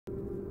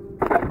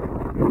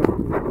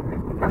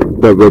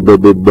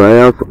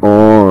Bass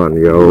on,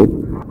 yo.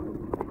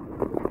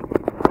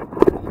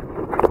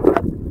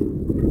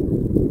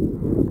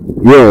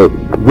 Yo,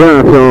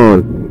 bass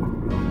on.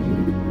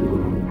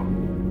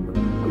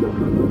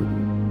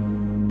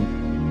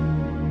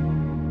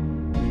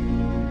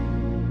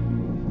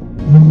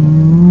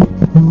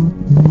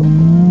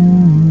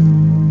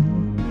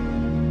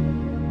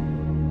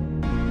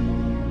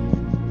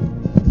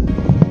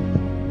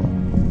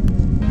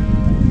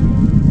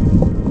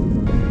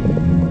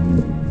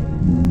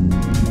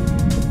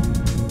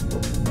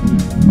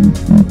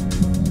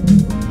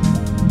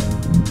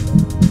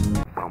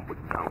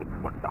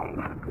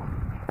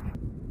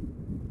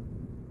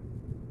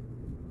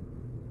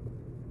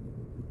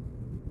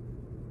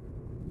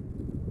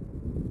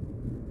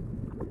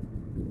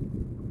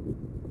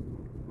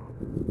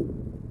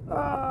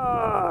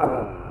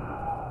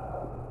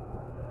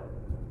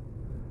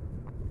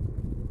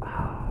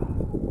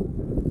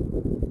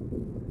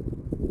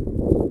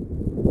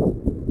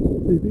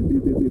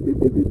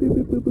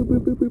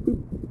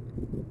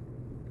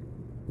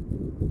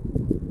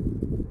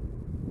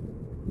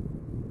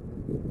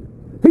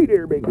 Hey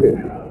there, big fish.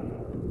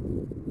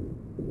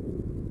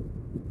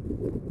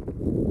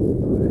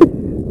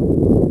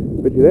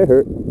 Bet you that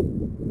hurt.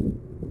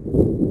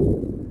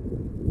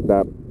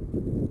 Stop.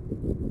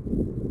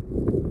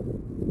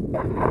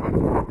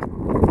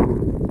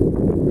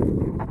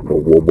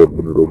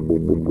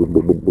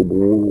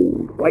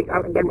 Wait,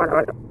 I'll get one of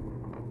it.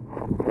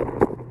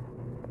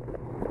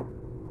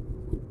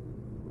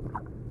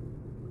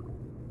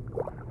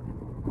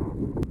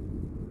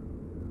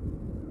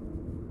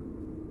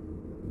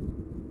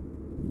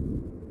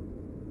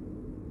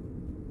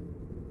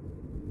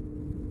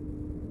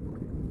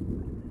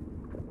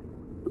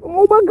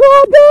 Oh my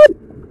God, dude!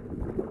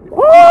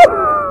 Oh!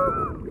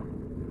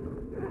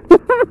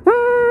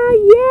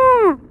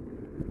 Yeah!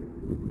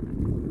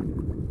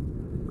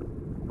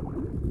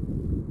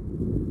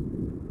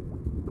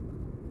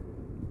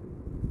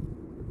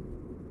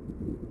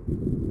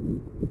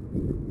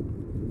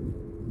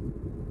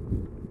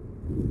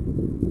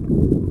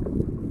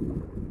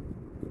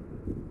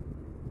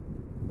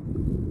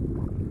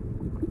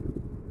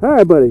 All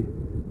right, buddy.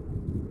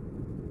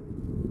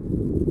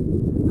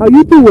 How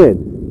you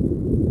doing?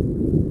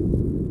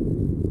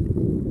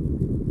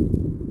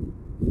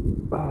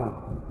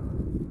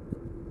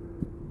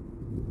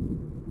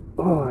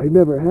 Oh, I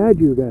never had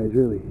you guys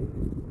really.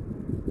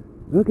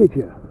 Look at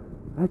you.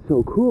 That's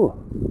so cool.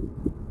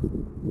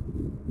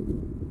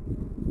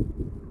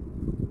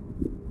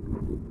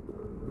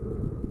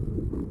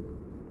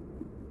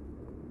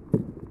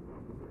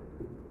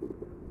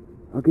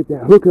 I'll get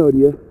that hook out of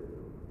you.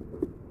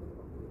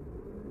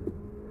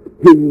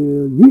 Hell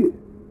yeah.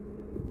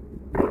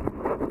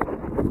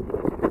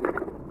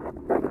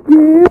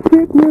 Yeah,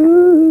 pick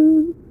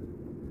one.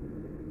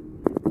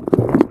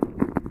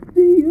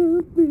 See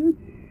ya, bitch.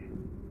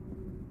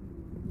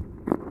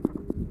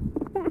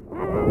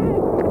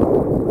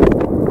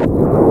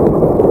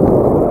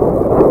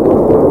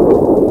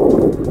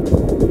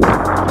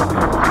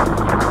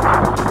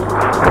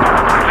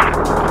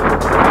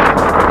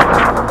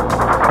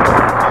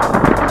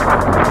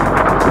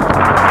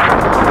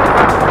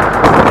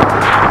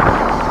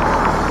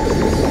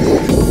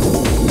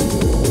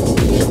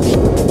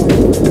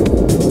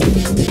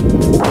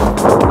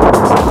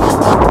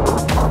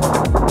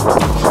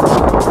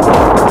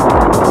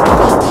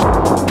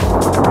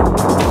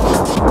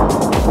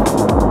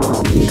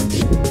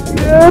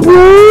 Yeah, bro!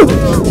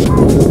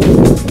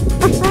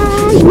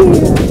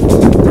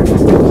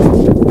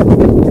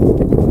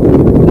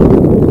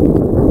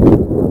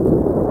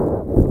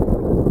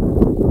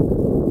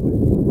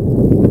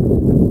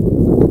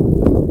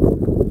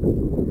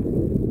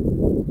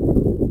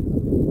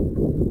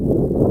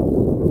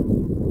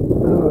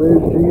 Oh,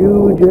 there's the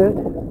huge jet.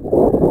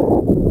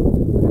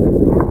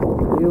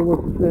 Yeah,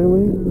 what's the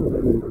family?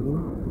 That's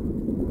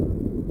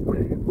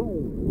pretty cool.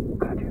 Ooh,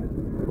 gotcha.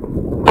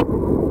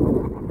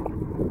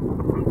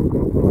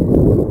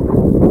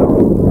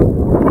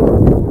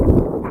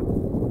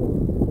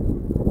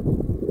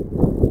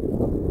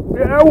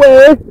 Yeah,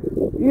 way!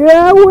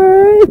 Yeah,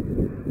 way!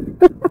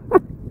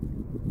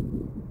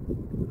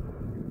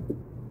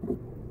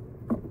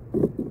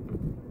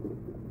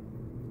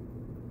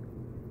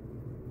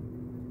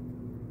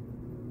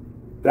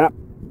 Stop!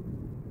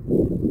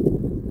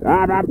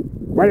 Stop!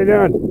 What are you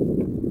doing?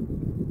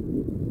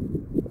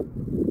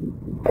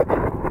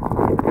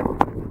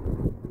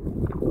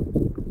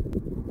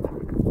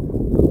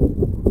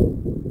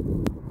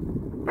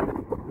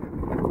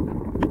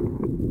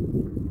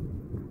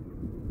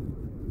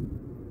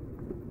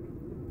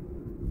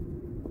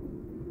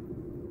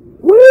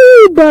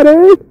 Woo,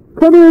 buddy!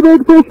 Come here,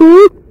 big fishy!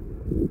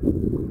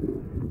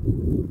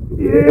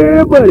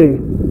 Yeah, buddy!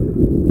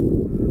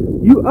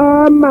 You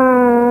are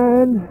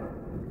mine!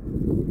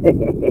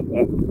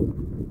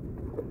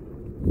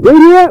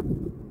 Ready up!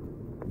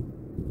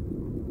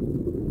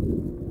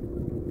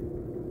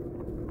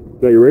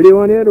 Got your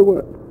radio on yet or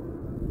what?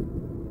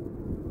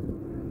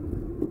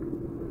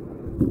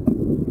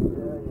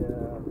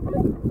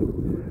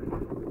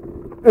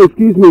 Hey,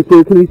 excuse me,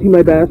 sir. Can you see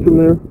my bass from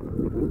there?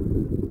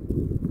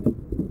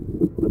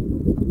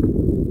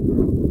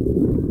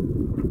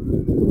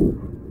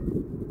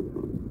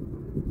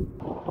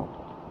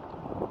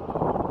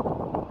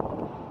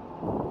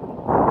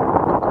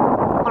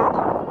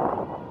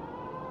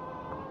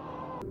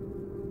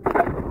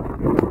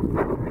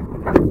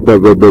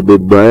 The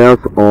bass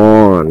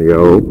on,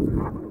 yo.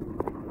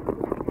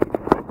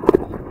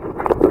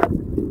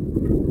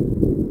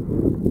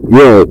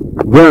 Yo,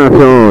 bass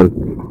on.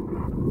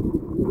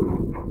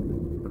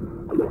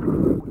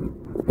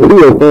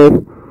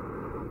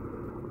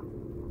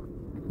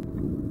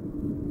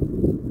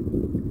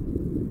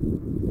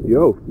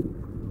 Yo.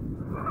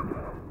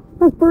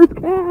 That's first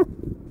cast.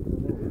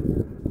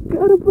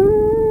 Got a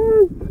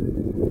bass.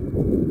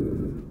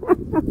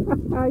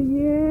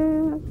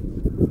 Yeah.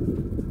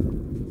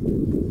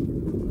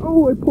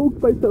 Oh, I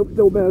poked myself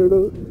so bad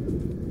enough.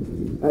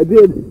 I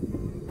did.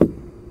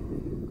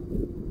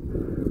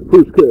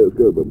 First cast,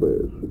 got my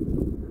bass.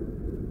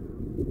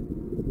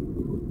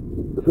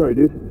 Sorry,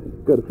 dude.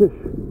 Got a fish.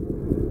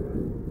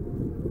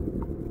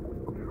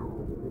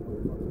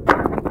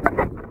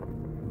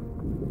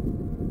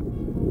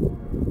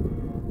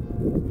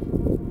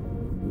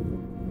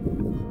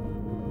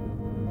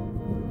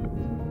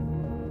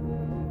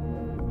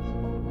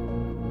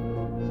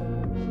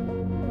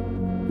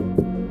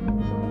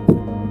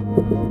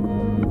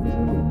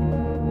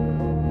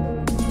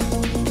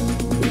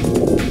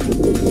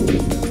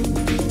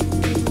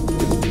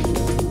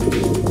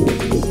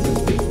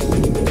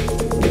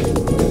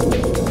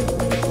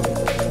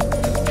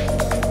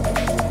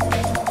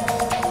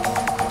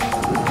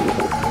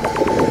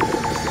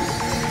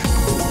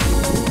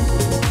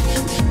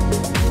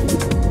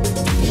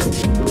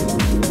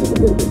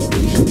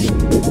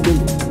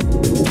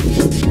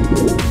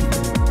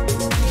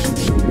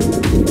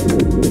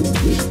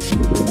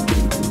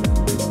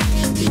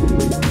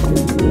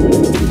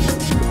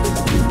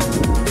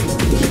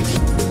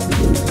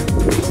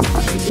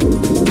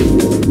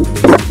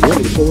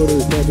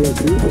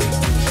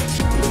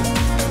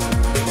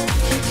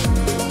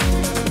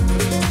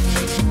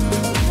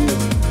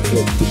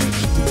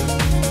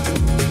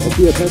 I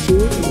see a pet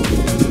here.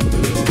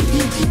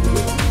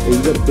 Hey, you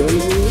got a family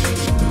here?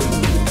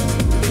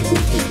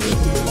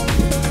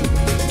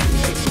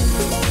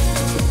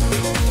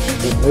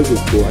 That Pike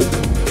is cool. I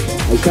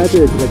sat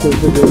there because I couldn't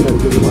figure out how to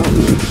get him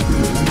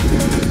out.